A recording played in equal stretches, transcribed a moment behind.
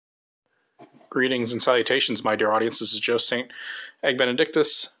Greetings and salutations, my dear audience. This is Joe St. Egg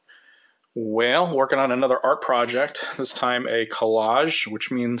Benedictus. Well, working on another art project, this time a collage,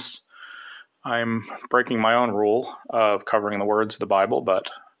 which means I'm breaking my own rule of covering the words of the Bible, but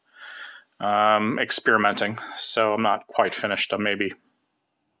experimenting. So I'm not quite finished. I'm maybe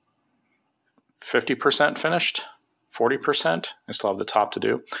 50% finished, 40%. I still have the top to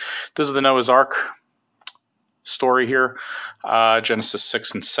do. This is the Noah's Ark story here, Genesis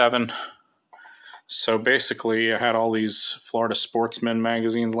 6 and 7. So basically, I had all these Florida Sportsman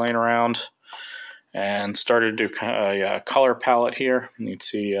magazines laying around and started to do a color palette here. You can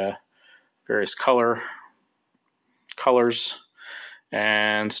see various colors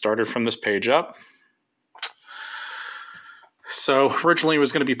and started from this page up. So originally it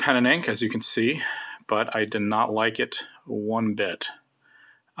was going to be pen and ink, as you can see, but I did not like it one bit.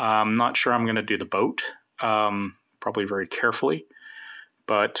 I'm not sure I'm going to do the boat, probably very carefully.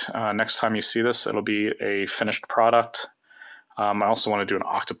 But next time you see this, it'll be a finished product. I also want to do an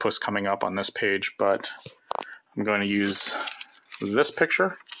octopus coming up on this page, but I'm going to use this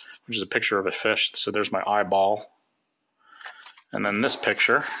picture, which is a picture of a fish. So there's my eyeball. And then this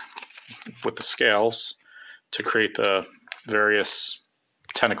picture with the scales to create the various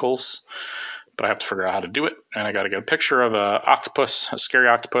tentacles. But I have to figure out how to do it. And I got to get a picture of an octopus, a scary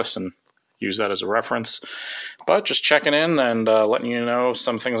octopus, and use that as a reference. But just checking in and letting you know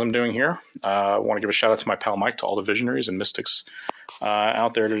some things I'm doing here. I want to give a shout out to my pal Mike, to all the visionaries and mystics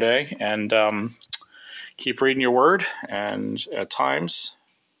out there today. And keep reading your word, and at times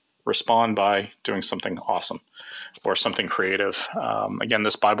respond by doing something awesome or something creative. Again,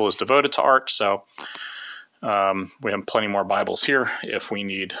 this Bible is devoted to art, so we have plenty more Bibles here if we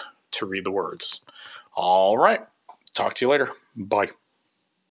need to read the words. All right. Talk to you later. Bye.